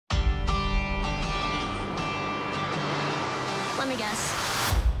Let me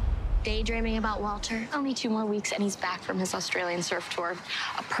guess. Daydreaming about Walter? Only 2 more weeks and he's back from his Australian surf tour.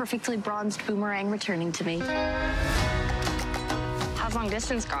 A perfectly bronzed boomerang returning to me. How's long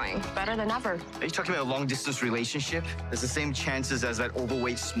distance going? Better than ever. Are you talking about a long distance relationship? There's the same chances as that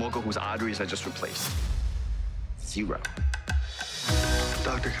overweight smoker whose arteries I just replaced. 0.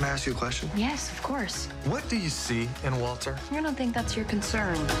 Doctor, can I ask you a question? Yes, of course. What do you see in Walter? I don't think that's your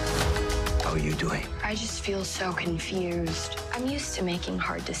concern. How are you doing? I just feel so confused. I'm used to making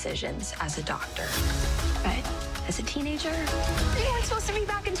hard decisions as a doctor. But as a teenager, you weren't supposed to be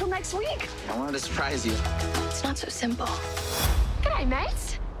back until next week. I wanted to surprise you. It's not so simple. G'day,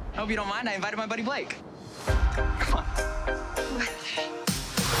 mates. Hope you don't mind. I invited my buddy Blake. Come on.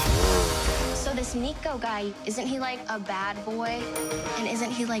 So this Nico guy, isn't he like a bad boy? And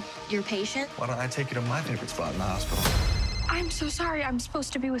isn't he like your patient? Why don't I take you to my favorite spot in the hospital? I'm so sorry. I'm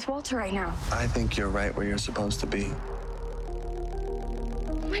supposed to be with Walter right now. I think you're right where you're supposed to be.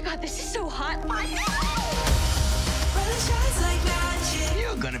 Oh my God, this is so hot.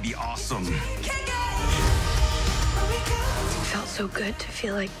 You're gonna be awesome. It felt so good to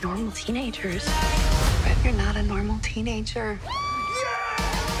feel like normal teenagers. But you're not a normal teenager.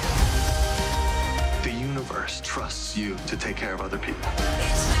 The universe trusts you to take care of other people.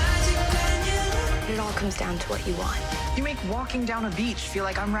 It all comes down to what you want. You make walking down a beach feel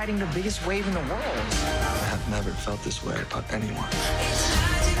like I'm riding the biggest wave in the world. I have never felt this way about anyone.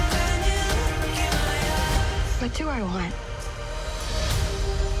 What do I want?